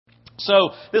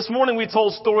So this morning we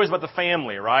told stories about the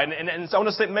family, right? And so I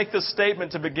want to make this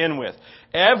statement to begin with.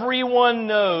 Everyone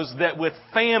knows that with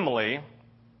family,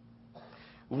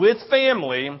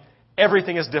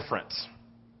 everything is different,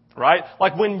 right?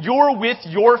 Like when you're with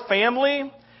your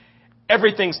family,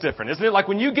 everything's different, isn't it? Like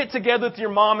when you get together with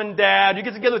your mom and dad, you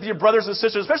get together with your brothers and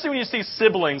sisters, especially when you see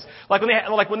siblings, like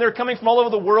when they're coming from all over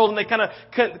the world and they kind of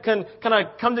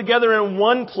come together in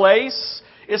one place.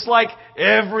 It's like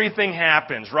everything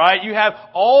happens, right? You have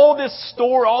all these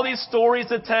stories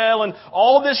to tell and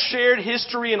all this shared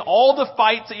history and all the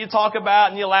fights that you talk about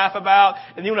and you laugh about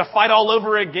and you want to fight all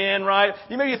over again, right?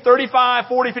 You may be 35,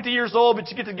 40, 50 years old, but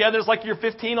you get together, it's like you're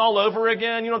 15 all over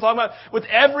again. You know what I'm talking about? With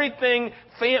everything,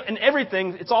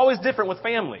 it's always different with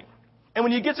family. And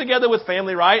when you get together with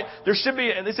family, right, there should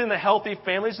be, at least in the healthy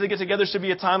families, they get together, should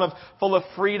be a time full of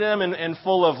freedom and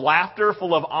full of laughter,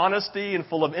 full of honesty and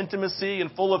full of intimacy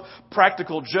and full of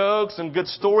practical jokes and good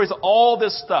stories, all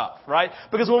this stuff, right?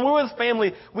 Because when we're with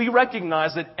family, we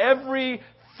recognize that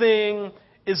everything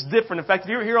is different. In fact, if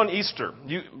you were here on Easter,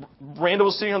 Randall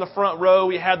was sitting on the front row.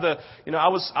 We had we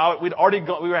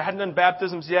hadn't done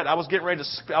baptisms yet. I was getting ready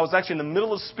to, I was actually in the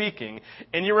middle of speaking.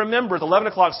 And you remember at the 11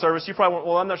 o'clock service, you probably went,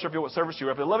 well, I'm not sure what service you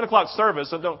were at, but 11 o'clock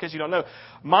service, so in case you don't know,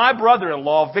 my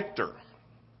brother-in-law, Victor,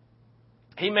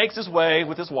 he makes his way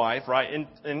with his wife, right,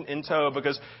 in tow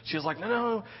because she was like,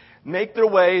 no, make their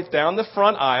way down the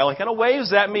front aisle. He kind of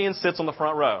waves at me and sits on the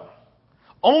front row.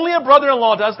 Only a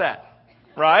brother-in-law does that,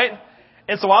 right?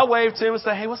 And so I waved to him and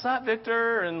said, hey, what's up,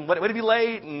 Victor? And what if you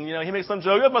late? And, he makes some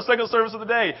joke. That's my second service of the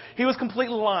day. He was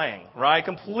completely lying, right?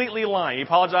 Completely lying. He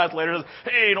apologized later.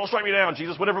 Hey, don't strike me down,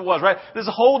 Jesus, whatever it was, right? There's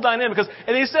a whole dynamic.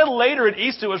 And he said later at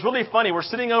Easter, it was really funny. We're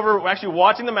sitting over, we're actually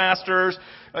watching the Masters,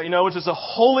 which is a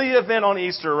holy event on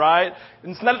Easter, right?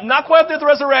 And it's not quite the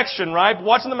resurrection, right? But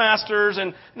watching the Masters.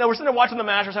 And, we're sitting there watching the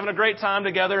Masters, having a great time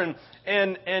together.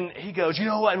 And he goes, you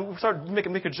know what? And we started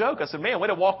making a joke. I said, man, way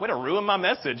to ruin my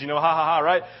message, ha ha ha,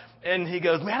 right? And he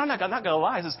goes, man, I'm not gonna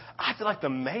lie. He says, I feel like the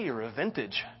mayor of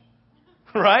Vintage.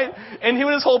 Right? And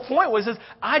his whole point was,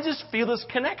 I just feel this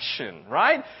connection,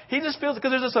 right? He just feels,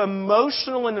 because there's this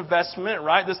emotional investment,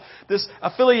 right? This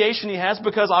affiliation he has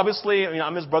because obviously,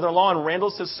 I'm his brother-in-law and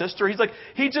Randall's his sister.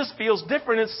 He just feels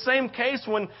different. It's the same case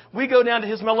when we go down to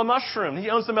his Mellow Mushroom. He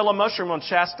owns the Mellow Mushroom on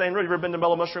Chastain Road. You ever been to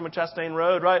Mellow Mushroom on Chastain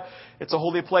Road, right? It's a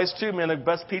holy place too, man. The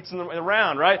best pizza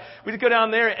around, right? We go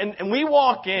down there and we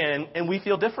walk in and we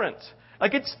feel different.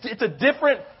 Like it's a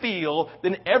different feel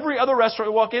than every other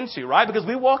restaurant we walk into, right? Because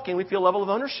we walk in, we feel a level of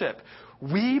ownership.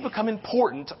 We become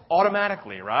important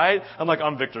automatically, right? I'm like,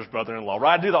 I'm Victor's brother-in-law,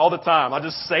 right? I do that all the time. I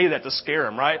just say that to scare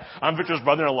him, right? I'm Victor's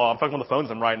brother-in-law. I'm talking on the phone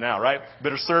with him right now, right?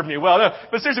 Better serve me well. No,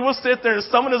 but seriously, we'll sit there and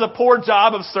if someone does a poor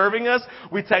job of serving us,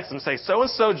 we text them and say,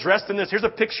 so-and-so dressed in this. Here's a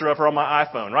picture of her on my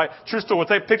iPhone, right? True story. We'll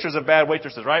take pictures of bad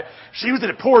waitresses, right? She did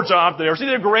a poor job there. She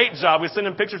did a great job. We send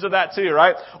them pictures of that too,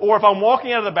 right? Or if I'm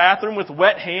walking out of the bathroom with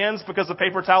wet hands because the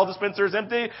paper towel dispenser is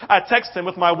empty, I text him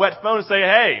with my wet phone and say,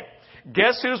 hey,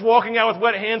 guess who's walking out with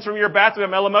wet hands from your bathroom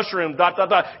at Mellow Mushroom, ...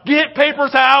 Get paper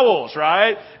towels,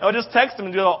 right? I'll just text them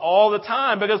and do that all the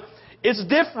time because it's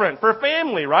different for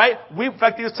family, right? In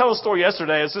fact, he was telling a story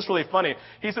yesterday. It's just really funny.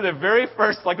 He said in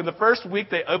the first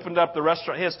week they opened up the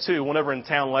restaurant, he has two, one over in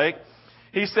Town Lake.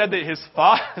 He said that his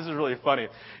father, this is really funny.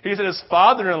 He said his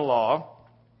father-in-law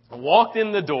walked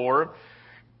in the door,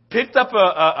 picked up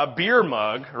a beer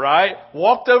mug, right?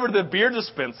 Walked over to the beer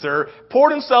dispenser,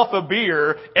 poured himself a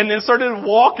beer, and then started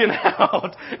walking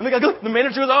out. And the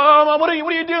manager goes, oh, Mom, what are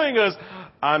you doing? He goes,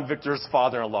 I'm Victor's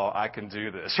father-in-law. I can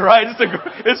do this, right?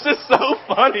 It's just so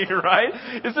funny, right?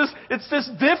 It's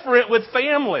just different with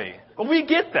family. We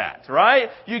get that, right?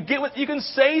 You can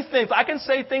say things. I can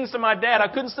say things to my dad I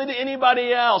couldn't say to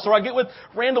anybody else. Or I get with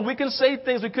Randall, we can say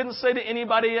things we couldn't say to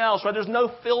anybody else, right? There's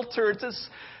no filter. It's just,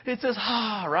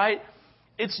 right?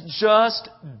 It's just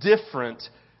different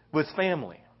with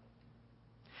family.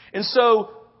 And so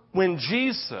when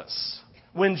Jesus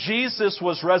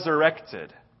was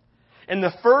resurrected, and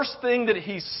the first thing that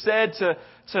he said says,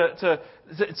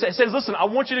 listen, I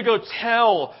want you to go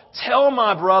tell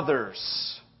my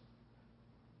brothers.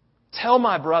 Tell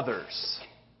my brothers.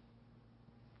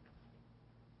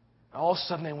 All of a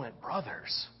sudden they went,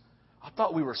 brothers? I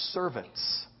thought we were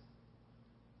servants.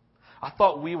 I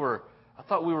thought we were,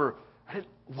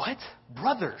 what?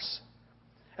 Brothers.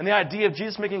 And the idea of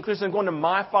Jesus making clear, I'm going to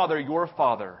my Father, your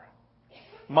Father.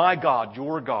 My God,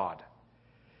 your God.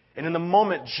 And in the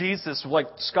moment, Jesus, like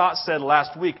Scott said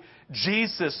last week,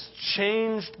 Jesus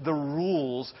changed the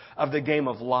rules of the game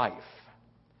of life.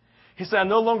 He said, I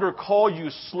no longer call you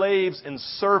slaves and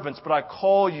servants, but I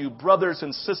call you brothers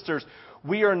and sisters.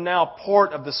 We are now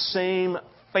part of the same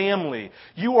family.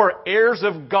 You are heirs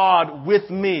of God with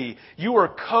me. You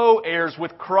are co-heirs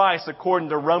with Christ according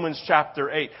to Romans chapter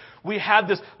 8. We have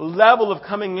this level of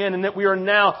coming in and that we are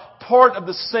now part of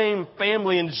the same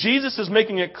family. And Jesus is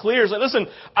making it clear. So listen,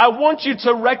 I want you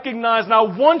to recognize and I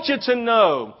want you to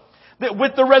know that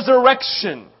with the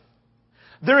resurrection,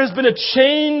 there has been a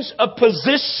change of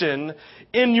position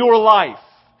in your life.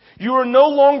 You are no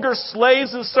longer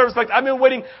slaves and servants. Like I've been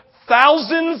waiting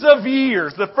thousands of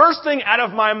years. The first thing out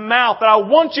of my mouth that I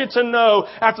want you to know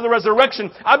after the resurrection,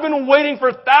 I've been waiting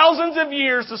for thousands of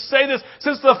years to say this.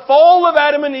 Since the fall of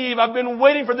Adam and Eve, I've been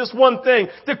waiting for this one thing,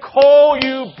 to call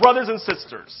you brothers and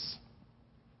sisters.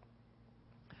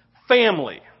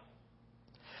 Family.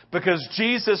 Because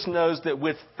Jesus knows that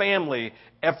with family,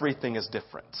 everything is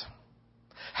different.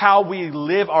 How we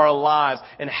live our lives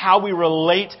and how we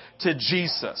relate to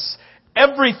Jesus.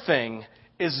 Everything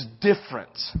is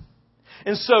different.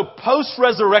 And so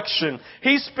post-resurrection,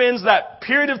 He spends that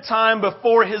period of time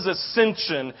before His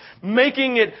ascension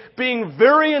being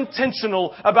very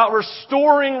intentional about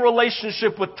restoring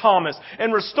relationship with Thomas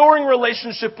and restoring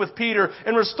relationship with Peter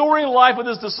and restoring life with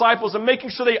His disciples and making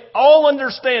sure they all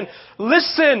understand,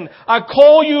 listen, I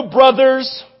call you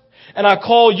brothers and I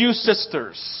call you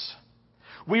sisters.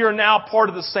 We are now part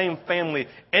of the same family,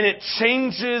 and it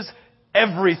changes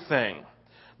everything.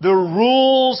 The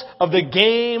rules of the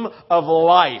game of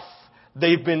life,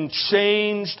 they've been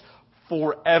changed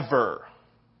forever.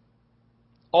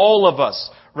 All of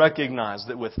us recognize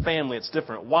that with family it's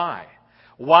different. Why?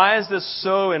 Why is this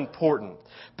so important?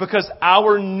 Because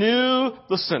our new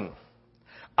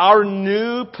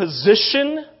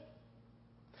position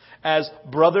as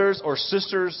brothers or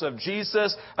sisters of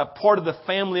Jesus, a part of the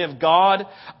family of God,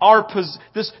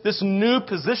 this new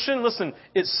position, listen,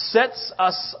 it sets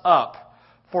us up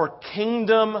for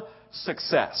kingdom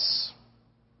success.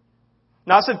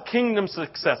 Now I said kingdom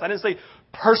success. I didn't say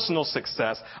personal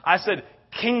success. I said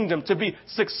kingdom, to be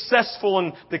successful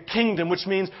in the kingdom, which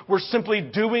means we're simply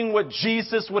doing what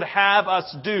Jesus would have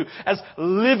us do as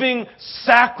living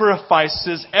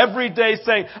sacrifices every day,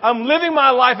 saying, I'm living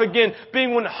my life again, being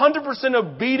 100%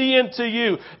 obedient to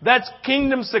you. That's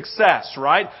kingdom success,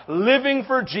 right? Living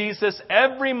for Jesus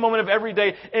every moment of every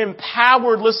day,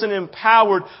 empowered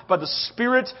by the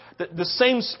Spirit, the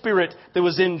same Spirit that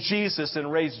was in Jesus and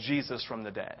raised Jesus from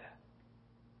the dead.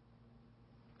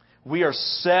 We are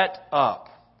set up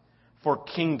for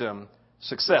kingdom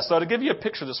success. So to give you a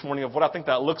picture this morning of what I think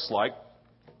that looks like,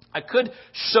 I could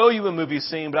show you a movie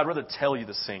scene, but I'd rather tell you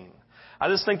the scene. I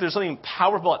just think there's something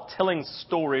powerful about telling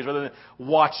stories rather than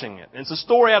watching it. And it's a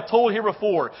story I've told here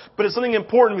before, but it's something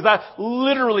important because I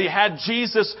literally had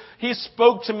Jesus, He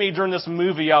spoke to me during this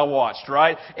movie I watched,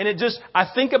 right? And I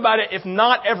think about it, if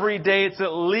not every day, it's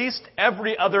at least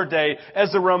every other day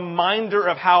as a reminder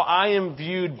of how I am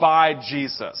viewed by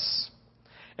Jesus.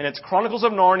 And it's Chronicles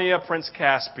of Narnia, Prince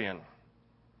Caspian.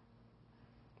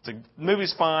 The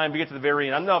movie's fine. We get to the very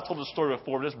end. I know I've told this story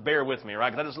before, but just bear with me, right?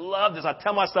 Because I just love this. I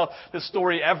tell myself this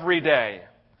story every day.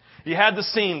 You had the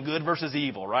scene, good versus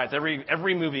evil, right?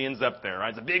 Every movie ends up there, right?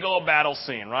 It's a big old battle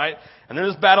scene, right? And then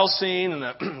there's battle scene, and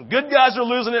the good guys are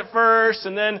losing at first,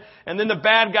 and then the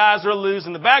bad guys are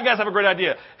losing. The bad guys have a great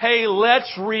idea. Hey,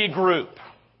 let's regroup.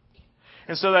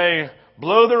 And so they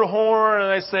blow their horn,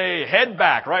 and they say, head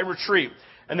back, right? Retreat.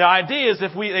 And the idea is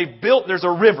there's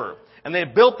a river. And they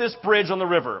built this bridge on the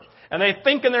river. And they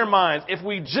think in their minds, if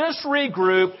we just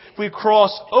regroup, if we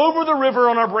cross over the river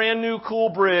on our brand new cool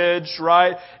bridge,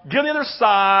 right, get on the other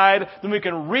side, then we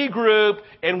can regroup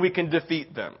and we can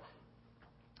defeat them.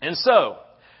 And so,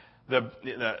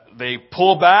 they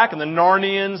pull back and the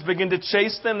Narnians begin to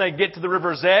chase them. They get to the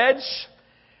river's edge.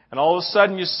 And all of a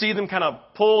sudden you see them kind of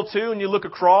pull to and you look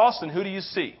across and who do you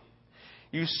see?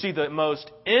 You see the most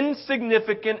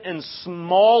insignificant and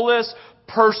smallest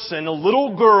person, a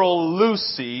little girl,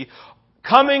 Lucy,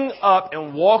 coming up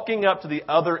and walking up to the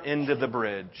other end of the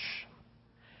bridge.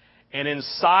 And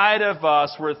inside of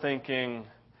us, we're thinking,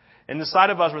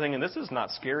 this is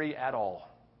not scary at all.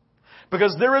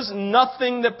 Because there is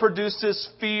nothing that produces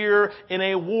fear in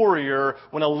a warrior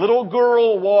when a little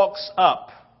girl walks up.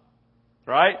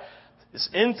 Right? It's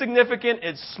insignificant,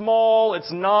 it's small,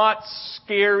 it's not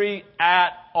scary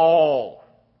at all.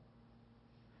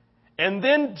 And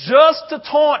then just to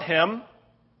taunt him,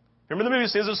 remember the movie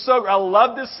scene, I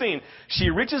love this scene. She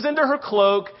reaches into her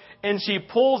cloak and she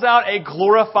pulls out a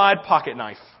glorified pocket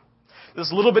knife.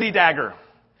 This little bitty dagger.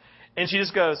 And she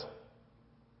just goes,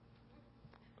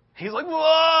 he's like,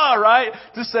 whoa, right?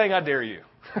 Just saying, I dare you.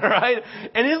 Right?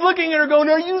 And he's looking at her going,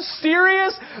 are you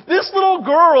serious? This little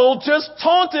girl just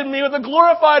taunted me with a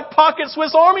glorified pocket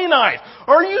Swiss Army knife.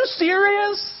 Are you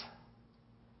serious?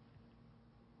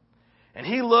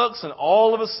 And he looks, and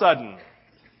all of a sudden,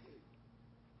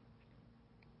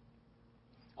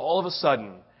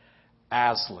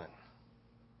 Aslan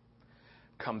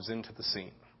comes into the scene.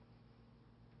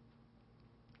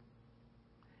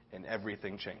 And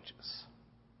everything changes.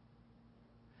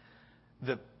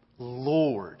 The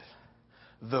Lord,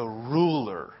 the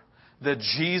ruler, the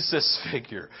Jesus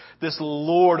figure, this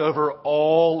Lord over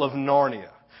all of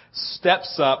Narnia,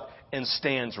 steps up and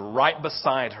stands right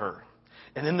beside her.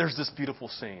 And then there's this beautiful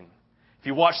scene. If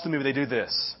you watch the movie, they do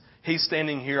this. He's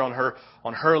standing here on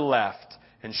her left,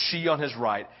 and she on his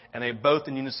right, and they both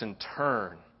in unison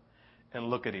turn and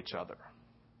look at each other.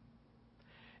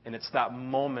 And it's that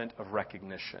moment of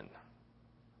recognition.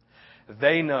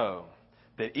 They know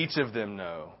that each of them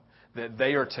know that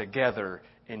they are together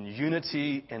in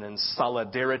unity and in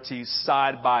solidarity,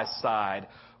 side by side,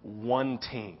 one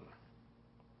team.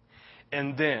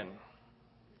 And then,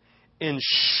 in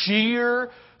sheer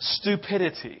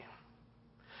stupidity,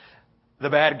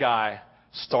 the bad guy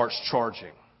starts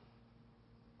charging.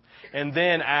 And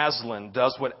then Aslan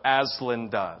does what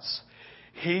Aslan does.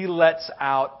 He lets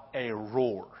out a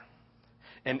roar.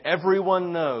 And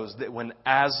everyone knows that when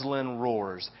Aslan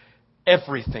roars,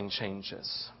 everything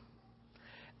changes.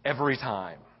 Every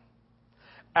time.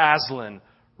 Aslan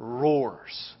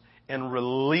roars and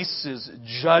releases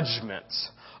judgment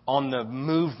on the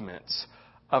movements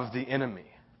of the enemy.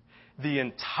 The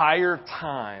entire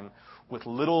time with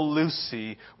little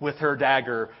Lucy with her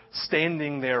dagger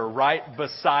standing there right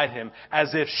beside him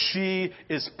as if she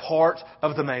is part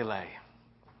of the melee.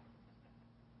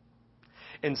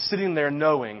 And sitting there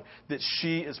knowing that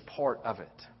she is part of it.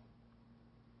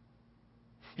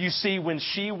 You see, when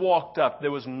she walked up,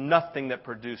 there was nothing that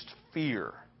produced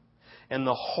fear in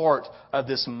the heart of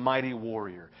this mighty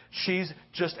warrior. She's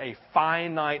just a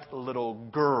finite little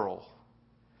girl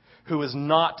who is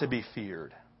not to be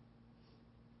feared.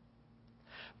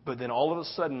 But then all of a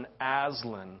sudden,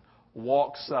 Aslan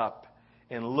walks up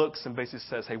and looks and basically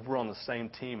says, hey, we're on the same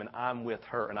team and I'm with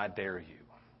her and I dare you.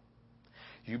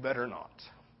 You better not.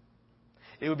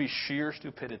 It would be sheer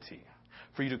stupidity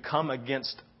for you to come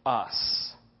against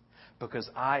us because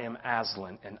I am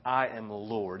Aslan and I am the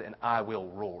Lord and I will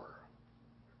roar.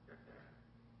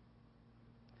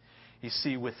 You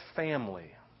see, with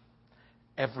family,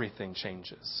 everything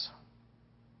changes.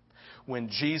 When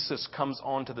Jesus comes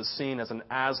onto the scene as an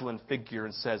Aslan figure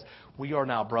and says, we are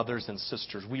now brothers and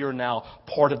sisters. We are now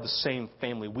part of the same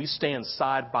family. We stand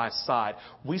side by side.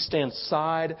 We stand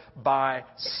side by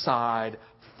side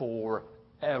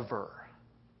forever.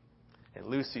 And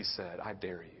Lucy said, I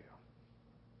dare you.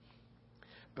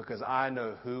 Because I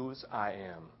know whose I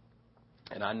am.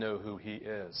 And I know who he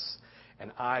is.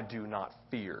 And I do not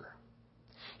fear.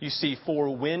 You see,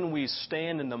 for when we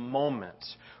stand in the moment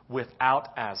without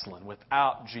Aslan,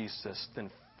 without Jesus,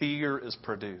 then fear is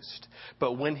produced.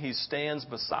 But when he stands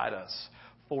beside us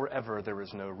forever, there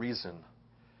is no reason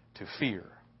to fear.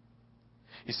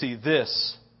 You see,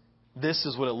 this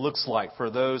is what it looks like for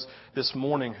those this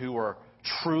morning who are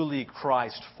truly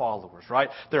Christ followers, right?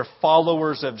 They're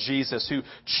followers of Jesus who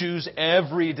choose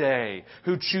every day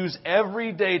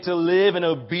to live in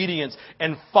obedience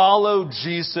and follow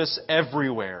Jesus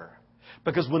everywhere.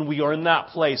 Because when we are in that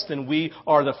place, then we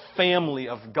are the family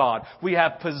of God. We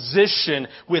have position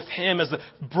with him as the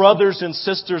brothers and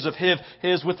sisters of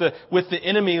his with the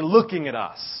enemy looking at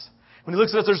us. When he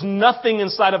looks at us, there's nothing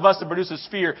inside of us that produces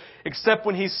fear except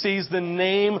when he sees the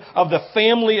name of the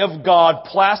family of God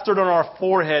plastered on our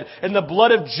forehead and the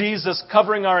blood of Jesus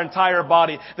covering our entire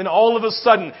body. Then all of a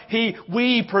sudden,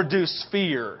 we produce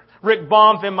fear. Rick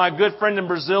Bonfim, my good friend in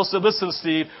Brazil, said, listen,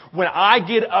 Steve, when I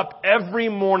get up every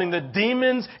morning, the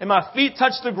demons and my feet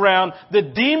touch the ground, the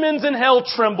demons in hell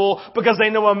tremble because they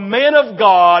know a man of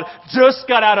God just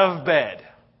got out of bed.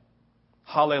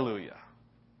 Hallelujah.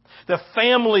 The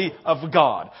family of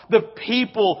God, the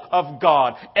people of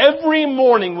God. Every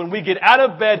morning when we get out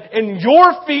of bed and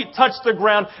your feet touch the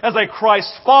ground as a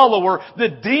Christ follower, the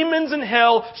demons in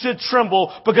hell should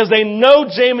tremble because they know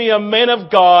Jamie, a man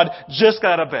of God, just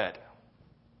got out of bed.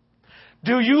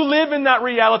 Do you live in that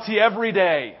reality every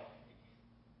day?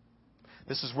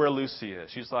 This is where Lucy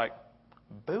is. She's like,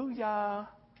 booyah,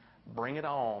 bring it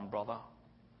on, brother.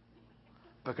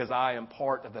 Because I am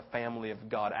part of the family of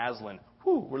God. Aslan,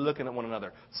 we're looking at one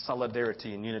another.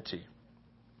 Solidarity and unity.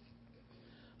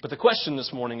 But the question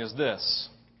this morning is this.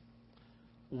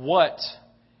 What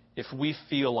if we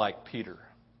feel like Peter?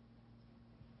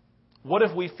 What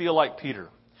if we feel like Peter?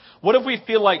 What if we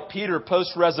feel like Peter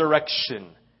post-resurrection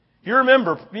You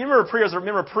remember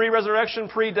pre-resurrection,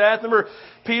 pre-death? Remember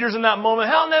Peter's in that moment,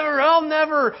 I'll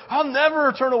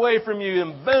never turn away from you.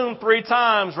 And boom, 3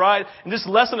 times, right? And just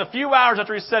less than a few hours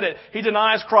after he said it, he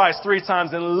denies Christ 3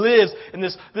 times and lives in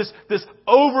this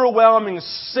overwhelming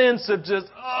sense of just,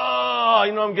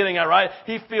 you know what I'm getting at, right?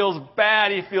 He feels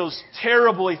bad. He feels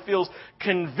terrible. He feels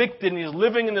convicted. And he's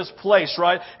living in this place,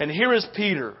 right? And here is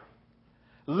Peter,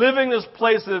 living this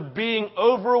place of being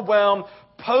overwhelmed,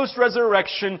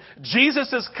 post-resurrection.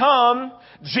 Jesus has come.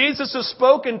 Jesus has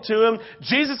spoken to him.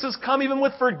 Jesus has come even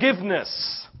with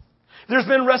forgiveness. There's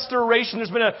been restoration. There's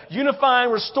been a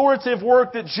unifying, restorative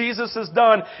work that Jesus has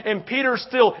done. And Peter's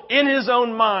still in his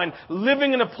own mind,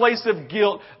 living in a place of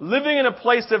guilt, living in a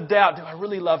place of doubt. Do I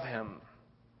really love him?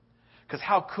 Because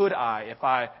how could I if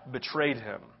I betrayed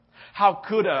him? How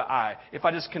could I if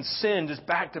I just can sin just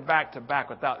back to back to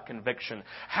back without conviction?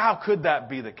 How could that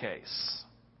be the case?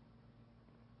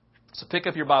 So pick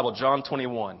up your Bible, John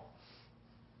 21.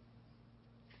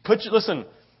 Listen,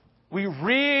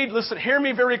 hear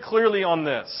me very clearly on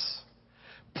this.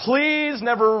 Please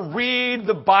never read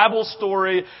the Bible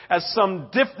story as some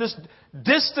this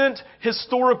distant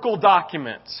historical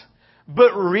document.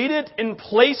 But read it and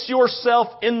place yourself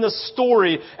in the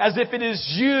story as if it is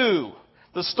you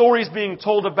the story is being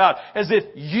told about, as if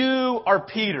you are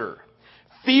Peter.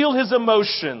 Feel his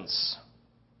emotions.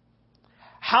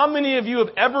 How many of you have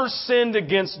ever sinned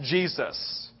against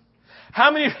Jesus?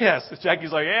 How many? Yes,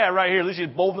 Jackie's like, yeah, right here. At least she's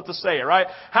bold enough to say it, right?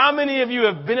 How many of you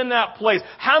have been in that place?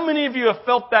 How many of you have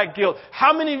felt that guilt?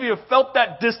 How many of you have felt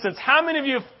that distance? How many of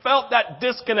you have felt that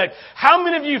disconnect? How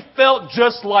many of you felt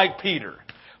just like Peter?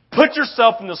 Put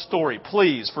yourself in the story,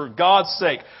 please, for God's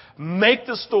sake. Make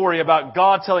the story about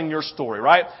God telling your story,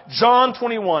 right? John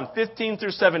 21, 15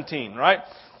 through 17, right?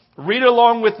 Read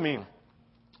along with me.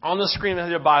 On the screen of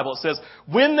your Bible, it says,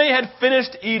 when they had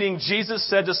finished eating, Jesus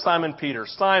said to Simon Peter,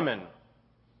 Simon,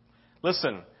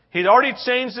 listen, he'd already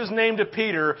changed his name to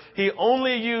Peter. He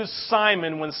only used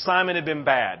Simon when Simon had been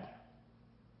bad.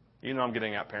 You know I'm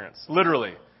getting at, parents.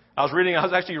 Literally. I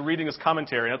was actually reading his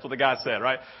commentary, and that's what the guy said,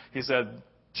 right? He said,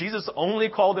 Jesus only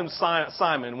called him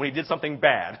Simon when he did something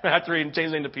bad, after he changed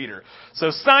his name to Peter. So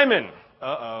Simon,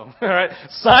 all right,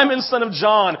 Simon, son of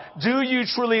John, do you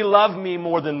truly love me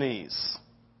more than these?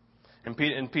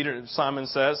 And Simon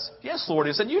says, yes, Lord.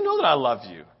 He said, you know that I love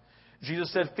you.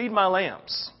 Jesus said, feed my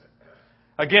lambs.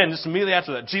 Again, just immediately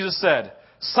after that, Jesus said,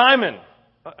 Simon,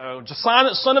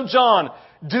 son of John,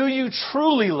 do you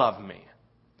truly love me?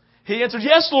 He answered,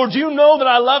 yes, Lord, you know that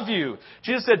I love you.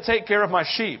 Jesus said, take care of my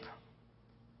sheep.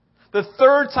 The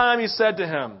 3rd time he said to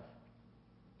him,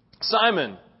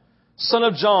 Simon, son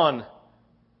of John,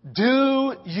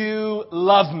 do you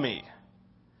love me?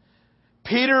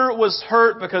 Peter was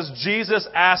hurt because Jesus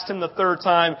asked him the 3rd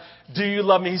time, do you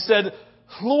love me? He said,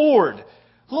 Lord,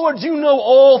 you know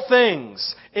all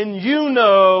things, and you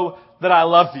know that I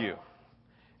love you.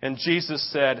 And Jesus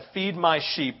said, feed my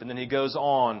sheep. And then he goes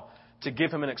on to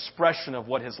give him an expression of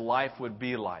what his life would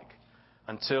be like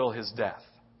until his death.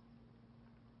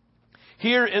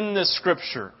 Here in this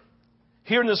scripture,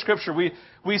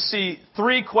 we see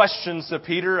 3 questions to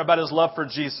Peter about his love for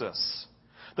Jesus.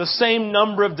 The same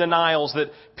number of denials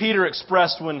that Peter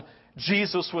expressed when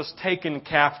Jesus was taken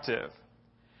captive.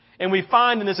 And we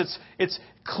find in this, it's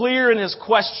clear in his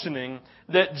questioning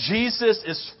that Jesus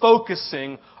is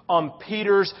focusing on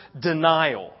Peter's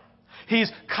denial.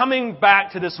 He's coming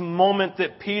back to this moment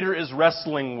that Peter is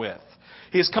wrestling with.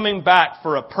 He's coming back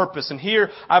for a purpose. And here,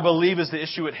 I believe, is the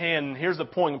issue at hand. And here's the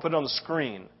point. I'll put it on the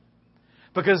screen.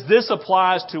 Because this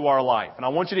applies to our life. And I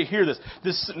want you to hear this.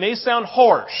 This may sound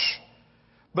harsh,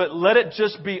 but let it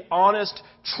just be honest,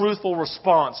 truthful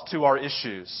response to our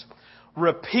issues.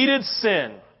 Repeated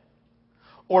sin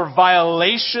or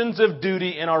violations of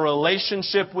duty in our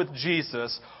relationship with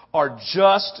Jesus are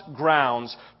just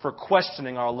grounds for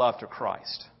questioning our love to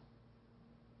Christ.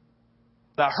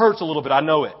 That hurts a little bit, I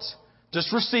know it.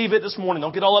 Just receive it this morning.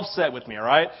 Don't get all upset with me, all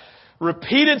right?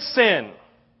 Repeated sin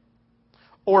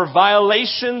or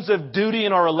violations of duty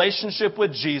in our relationship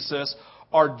with Jesus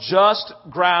are just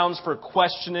grounds for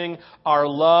questioning our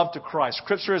love to Christ.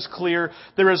 Scripture is clear.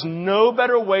 There is no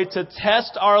better way to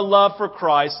test our love for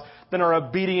Christ than our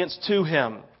obedience to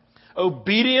Him.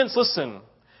 Obedience, listen,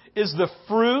 is the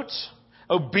fruit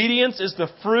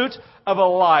of a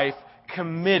life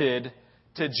committed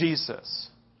to Jesus.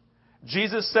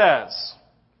 Jesus says,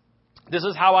 this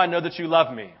is how I know that you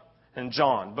love me. In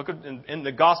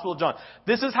the Gospel of John.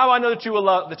 This is how I know that you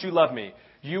love me.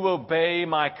 You obey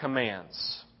my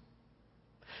commands.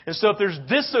 And so if there's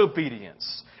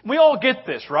disobedience, we all get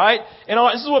this, right? And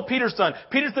this is what Peter's done.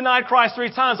 Peter's denied Christ 3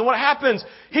 times. And what happens?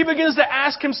 He begins to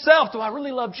ask himself, do I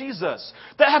really love Jesus?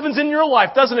 That happens in your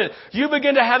life, doesn't it? You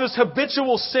begin to have this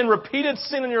habitual sin, repeated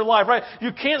sin in your life, right?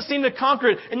 You can't seem to conquer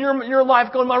it in your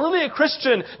life going, am I really a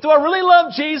Christian? Do I really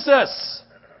love Jesus?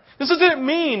 This doesn't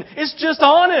mean it's just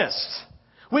honest.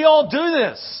 We all do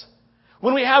this.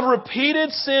 When we have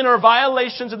repeated sin or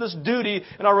violations of this duty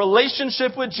in our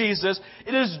relationship with Jesus,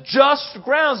 it is just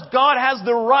grounds. God has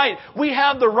the right. We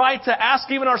have the right to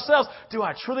ask even ourselves, do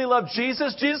I truly love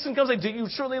Jesus? Jesus can come and say, do you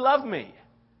truly love me?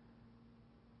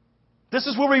 This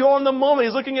is where we are in the moment.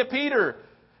 He's looking at Peter.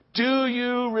 Do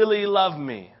you really love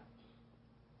me?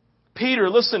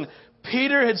 Peter, listen,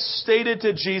 Peter had stated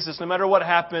to Jesus, no matter what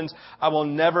happens, I will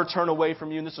never turn away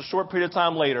from you. And this is a short period of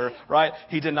time later, right?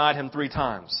 He denied him 3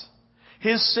 times.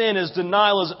 His sin, his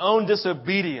denial, his own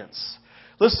disobedience.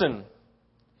 Listen,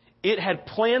 it had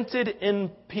planted in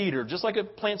Peter, just like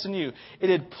it plants in you, it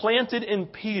had planted in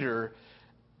Peter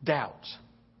doubt.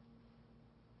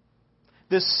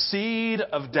 This seed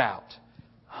of doubt.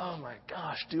 Oh my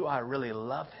gosh, do I really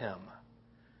love him?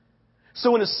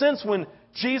 So in a sense, when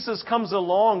Jesus comes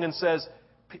along and says,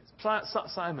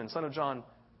 Simon, son of John,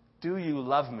 do you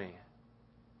love me?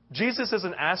 Jesus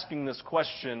isn't asking this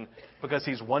question because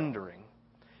he's wondering.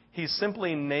 He's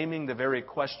simply naming the very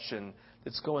question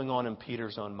that's going on in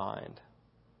Peter's own mind.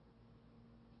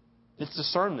 It's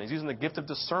discernment. He's using the gift of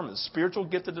discernment, the spiritual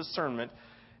gift of discernment,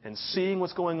 and seeing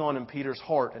what's going on in Peter's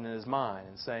heart and in his mind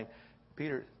and saying,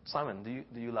 Peter, Simon,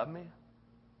 do you love me?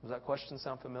 Does that question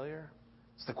sound familiar?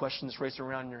 It's the question that's racing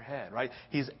around in your head, right?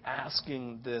 He's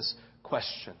asking this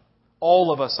question.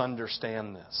 All of us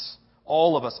understand this.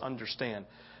 All of us understand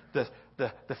the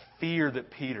fear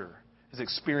that Peter is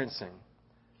experiencing.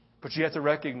 But you have to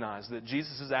recognize that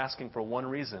Jesus is asking for one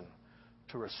reason,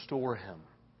 to restore him.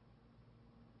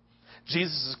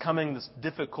 Jesus is coming in this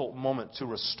difficult moment to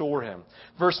restore him.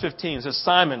 Verse 15 says,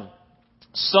 Simon,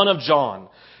 son of John,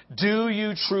 do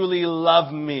you truly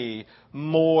love me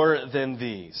more than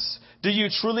these? Do you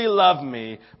truly love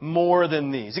me more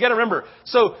than these? You got to remember,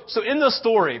 so in the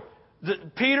story,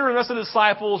 Peter and the rest of the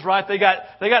disciples, right, they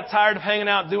got tired of hanging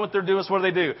out, doing what they're doing. So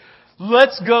what do?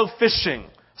 Let's go fishing.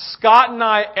 Scott and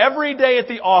I, every day at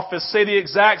the office, say the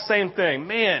exact same thing.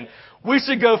 Man, we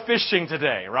should go fishing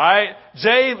today, right?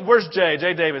 Jay, where's Jay?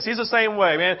 Jay Davis. He's the same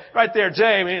way, man. Right there,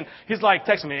 Jay, man. He's like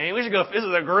texting me, hey, we should go, this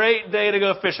is a great day to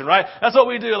go fishing, right? That's what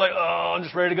we do. Like, oh, I'm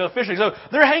just ready to go fishing. So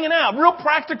they're hanging out. Real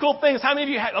practical things. How many of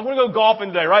you, I want to go golfing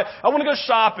today, right? I want to go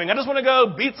shopping. I just want to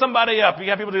go beat somebody up. You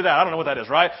have people do that. I don't know what that is,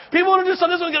 right? People want to do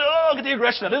something. They just want to get the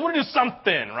aggression out. They want to do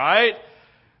something, right?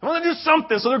 They want to do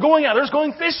something. So they're going out. They're just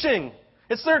going fishing.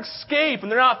 It's their escape, and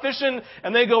they're not fishing,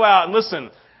 and they go out. And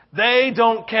listen, they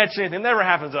don't catch anything. It never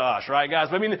happens to us, right, guys?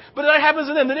 But that happens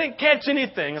to them. They didn't catch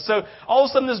anything. And so all of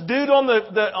a sudden, this dude on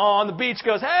the beach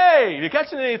goes, "Hey, you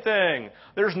catching anything?"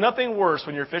 There's nothing worse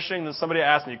when you're fishing than somebody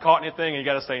asking you caught anything, and you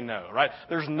got to say no, right?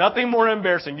 There's nothing more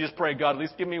embarrassing. You just pray, God, at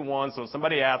least give me one. So when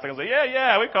somebody asks, I can say,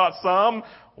 "Yeah, we caught some."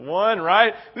 One,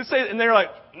 right? And they're like,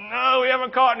 "No, we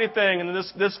haven't caught anything." And then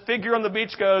this figure on the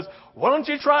beach goes, "Why don't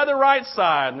you try the right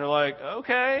side?" And they're like,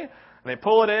 "Okay." And they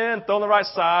pull it in, throw on the right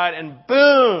side, and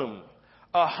boom!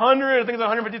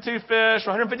 152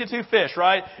 fish,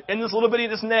 right? In this little bitty,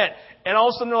 this net. And all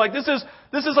of a sudden they're like, this is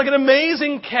like an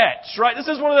amazing catch, right? This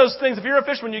is one of those things, if you're a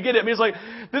fisherman, you get it. I mean, it's like,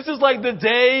 this is like the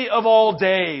day of all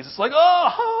days. It's like,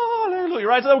 oh, hallelujah,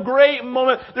 right? It's a great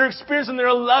moment. They're experiencing,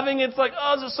 they're loving it. It's like,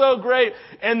 oh, this is so great.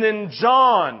 And then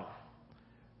John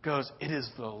goes, it is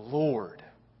the Lord.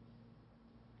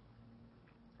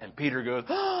 And Peter goes,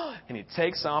 and he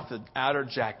takes off the outer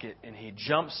jacket and he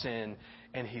jumps in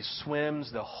and he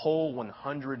swims the whole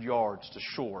 100 yards to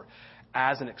shore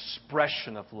as an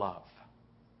expression of love,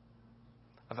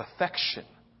 of affection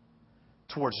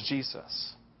towards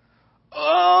Jesus.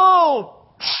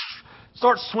 Oh!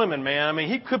 Starts swimming, man. I mean,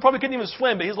 he probably couldn't even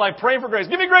swim, but he's like praying for grace.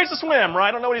 Give me grace to swim, right?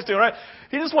 I don't know what he's doing, right?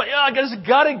 He just went, I just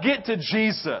got to get to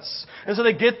Jesus. And so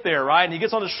they get there, right? And he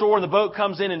gets on the shore and the boat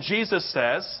comes in and Jesus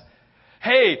says,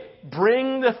 hey,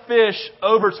 bring the fish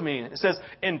over to me. It says,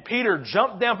 and Peter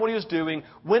jumped down from what he was doing,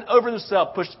 went over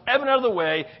himself, pushed Evan out of the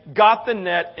way, got the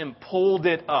net, and pulled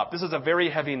it up. This is a very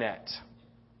heavy net.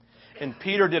 And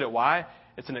Peter did it. Why?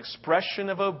 It's an expression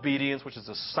of obedience, which is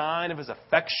a sign of his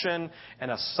affection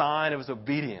and a sign of his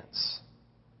obedience.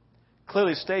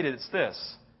 Clearly stated, it's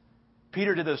this.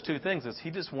 Peter did those two things.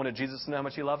 He just wanted Jesus to know how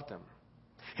much he loved him.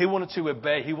 He wanted to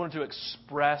obey. He wanted to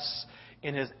express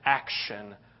in his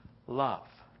action love.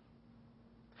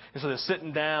 And so they're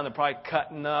sitting down, they're probably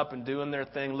cutting up and doing their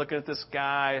thing, looking at this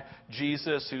guy,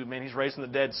 Jesus, who, man, he's raising the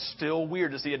dead. Still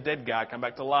weird to see a dead guy come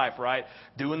back to life, right?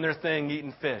 Doing their thing,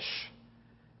 eating fish.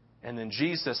 And then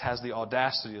Jesus has the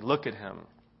audacity to look at him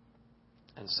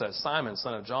and says, Simon,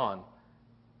 son of John,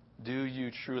 do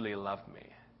you truly love me?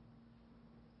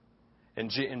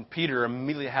 And Peter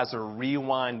immediately has a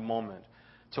rewind moment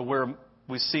to where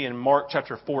we see in Mark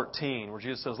chapter 14, where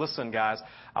Jesus says, listen, guys,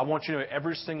 I want you to know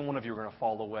every single one of you are going to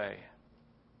fall away.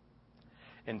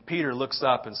 And Peter looks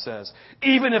up and says,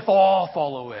 even if all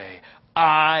fall away,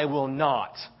 I will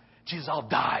not. Jesus, I'll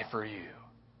die for you.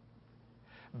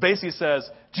 Basically says,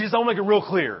 Jesus, I'll make it real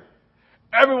clear.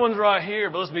 Everyone's right here,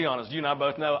 but let's be honest. You and I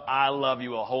both know I love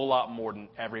you a whole lot more than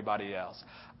everybody else.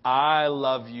 I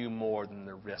love you more than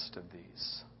the rest of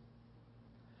these.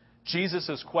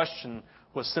 Jesus' question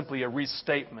was simply a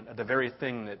restatement of the very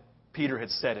thing that Peter had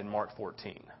said in Mark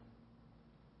 14.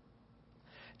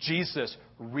 Jesus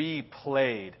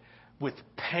replayed with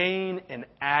pain and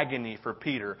agony for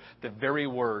Peter the very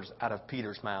words out of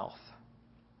Peter's mouth.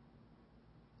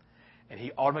 And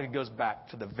he automatically goes back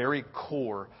to the very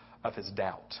core of his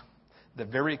doubt, the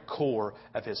very core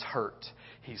of his hurt.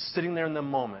 He's sitting there in the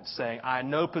moment saying, I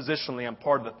know positionally I'm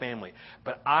part of the family,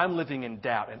 but I'm living in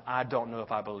doubt and I don't know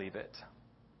if I believe it.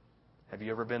 Have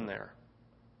you ever been there?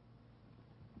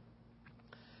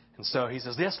 And so he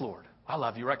says, yes, Lord, I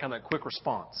love you. Right, kind of a quick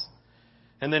response.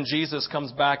 And then Jesus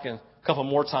comes back a couple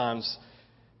more times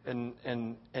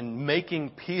and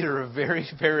making Peter very,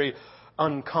 very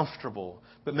uncomfortable,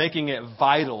 but making it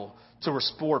vital to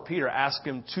restore Peter. Ask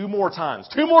him two more times,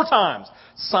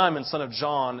 Simon, son of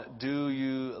John, do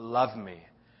you love me?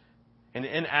 And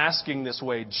in asking this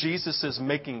way, Jesus is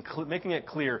making it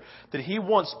clear that he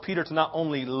wants Peter to not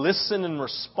only listen and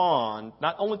respond,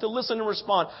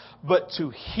 but to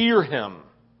hear him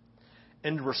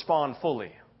and to respond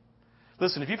fully.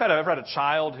 Listen, if you've ever had a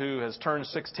child who has turned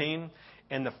 16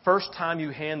 and the first time you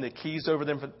hand the keys over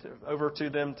to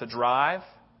them to drive,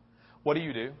 what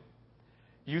do?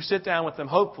 You sit down with them,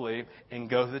 hopefully, and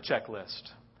go through the checklist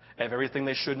of everything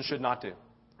they should and should not do,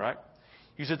 right?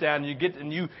 You sit down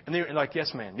and they're like,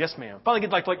 yes, ma'am. Finally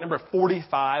get like number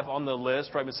 45 on the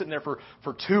list, right? Been sitting there for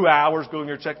 2 hours going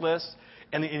your checklist.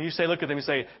 And you say, look at them, you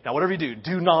say, now whatever you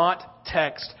do not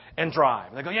text and drive.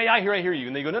 And they go, yeah, I hear you.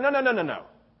 And they go, no.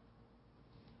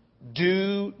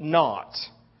 Do not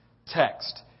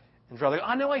text and drive. They go,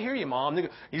 I know, I hear you, Mom. And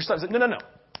you start saying, no.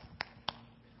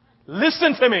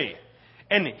 Listen to me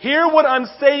and hear what I'm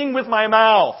saying with my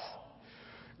mouth.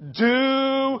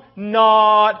 Do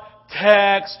not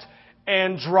text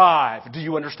and drive. Do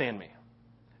you understand me?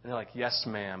 And they're like, yes,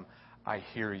 ma'am, I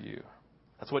hear you.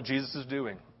 That's what Jesus is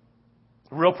doing.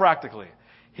 Real practically.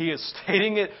 He is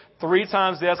stating it 3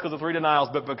 times, yes, because of 3 denials,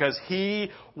 but because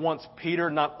he wants Peter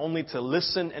not only to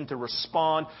listen and to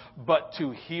respond, but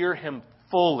to hear him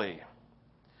fully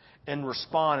and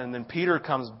respond. And then Peter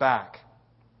comes back,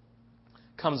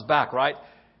 right?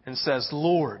 And says,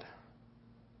 Lord,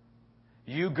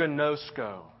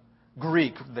 eugonosko,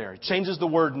 Greek there. It changes the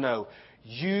word know.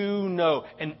 You know,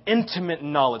 an intimate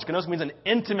knowledge. Gnosis means an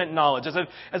intimate knowledge.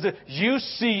 As if you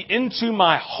see into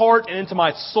my heart and into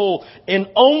my soul, and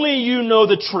only you know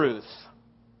the truth.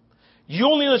 You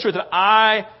only know the truth that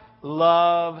I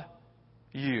love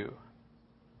you.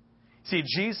 See,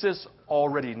 Jesus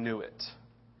already knew it.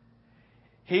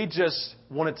 He just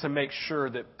wanted to make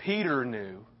sure that Peter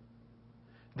knew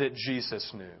that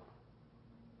Jesus knew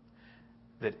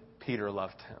that Peter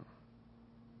loved him.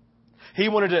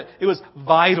 It was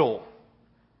vital.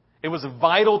 It was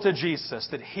vital to Jesus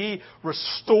that he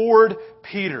restored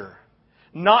Peter,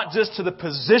 not just to the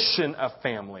position of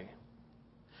family,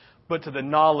 but to the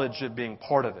knowledge of being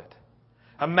part of it.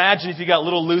 Imagine if you got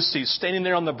little Lucy standing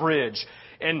there on the bridge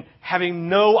and having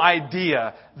no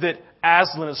idea that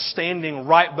Aslan is standing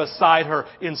right beside her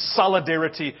in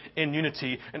solidarity and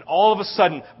unity. And all of a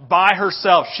sudden, by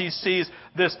herself, she sees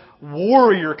this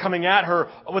warrior coming at her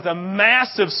with a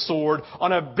massive sword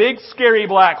on a big, scary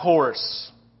black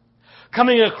horse.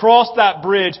 Coming across that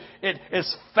bridge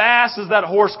as fast as that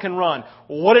horse can run.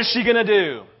 What is she going to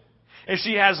do? If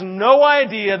she has no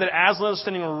idea that Aslan is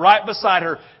standing right beside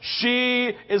her,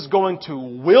 she is going to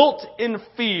wilt in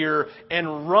fear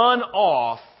and run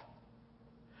off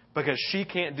because she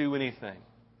can't do anything.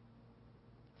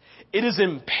 It is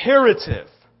imperative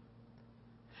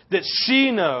that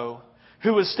she know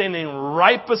who is standing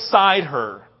right beside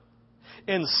her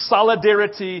in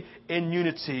solidarity and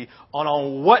unity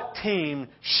on what team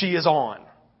she is on.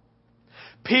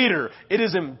 Peter, it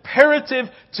is imperative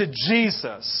to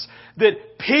Jesus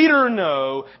that Peter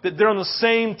know that they're on the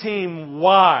same team.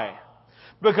 Why?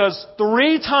 Because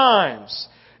 3 times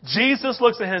Jesus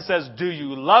looks at him and says, do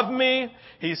you love me?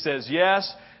 He says,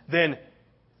 yes. Then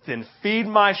feed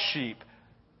my sheep.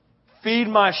 Feed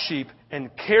my sheep and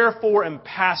care for and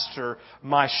pastor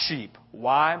my sheep.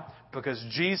 Why? Because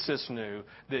Jesus knew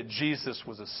that Jesus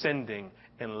was ascending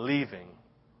and leaving.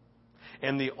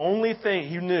 And the only thing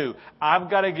he knew, I've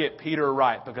got to get Peter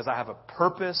right because I have a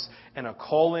purpose and a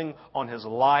calling on his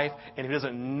life. And he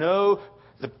doesn't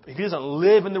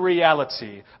live in the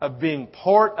reality of being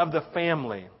part of the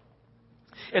family.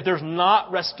 If there's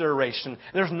not restoration,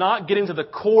 there's not getting to the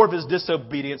core of his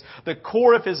disobedience, the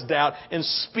core of his doubt, and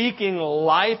speaking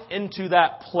life into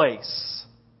that place,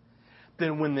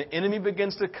 then when the enemy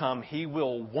begins to come, he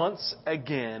will once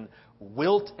again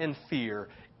wilt in fear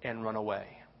and run away.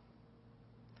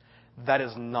 That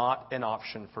is not an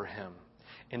option for him.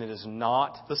 And it is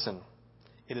not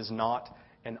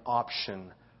an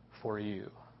option for you.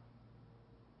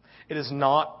 It is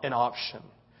not an option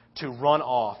to run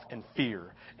off in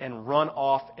fear and run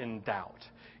off in doubt.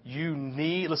 You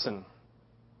need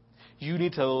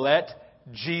to let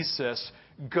Jesus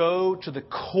go to the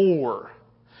core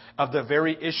of the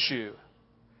very issue.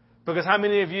 Because how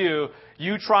many of you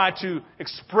try to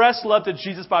express love to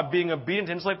Jesus by being obedient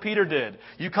to him just like Peter did?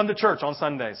 You come to church on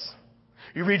Sundays.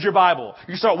 You read your Bible.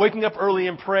 You start waking up early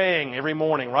and praying every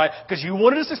morning, right? Because you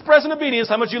want to just express in obedience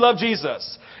how much you love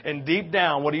Jesus. And deep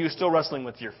down, what are you still wrestling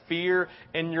with? Your fear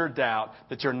and your doubt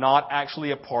that you're not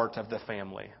actually a part of the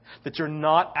family. That you're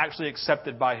not actually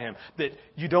accepted by him. That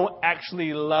you don't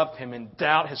actually love him. And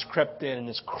doubt has crept in and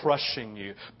is crushing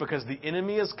you. Because the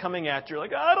enemy is coming at you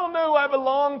like, I don't know who I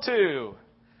belong to.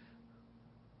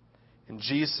 And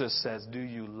Jesus says, do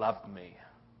you love me?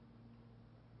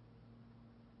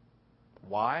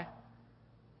 Why?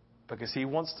 Because he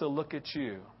wants to look at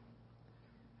you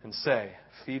and say,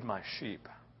 feed my sheep.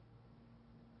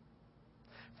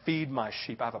 Feed my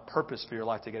sheep. I have a purpose for your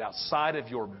life to get outside of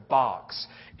your box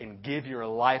and give your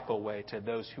life away to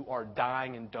those who are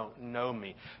dying and don't know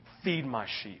me. Feed my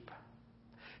sheep.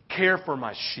 Care for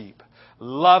my sheep.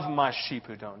 Love my sheep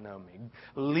who don't know me.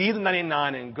 Leave the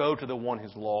 99 and go to the one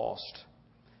who's lost.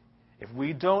 If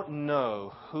we don't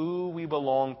know who we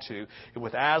belong to,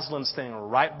 with Aslan standing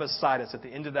right beside us at the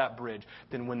end of that bridge,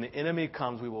 then when the enemy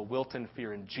comes, we will wilt in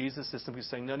fear. And Jesus is simply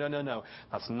saying, no.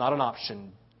 That's not an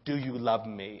option. Do you love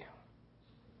me?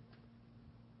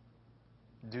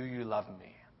 Do you love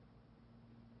me?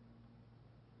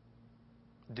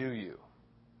 Do you?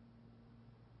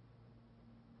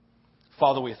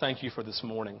 Father, we thank you for this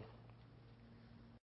morning.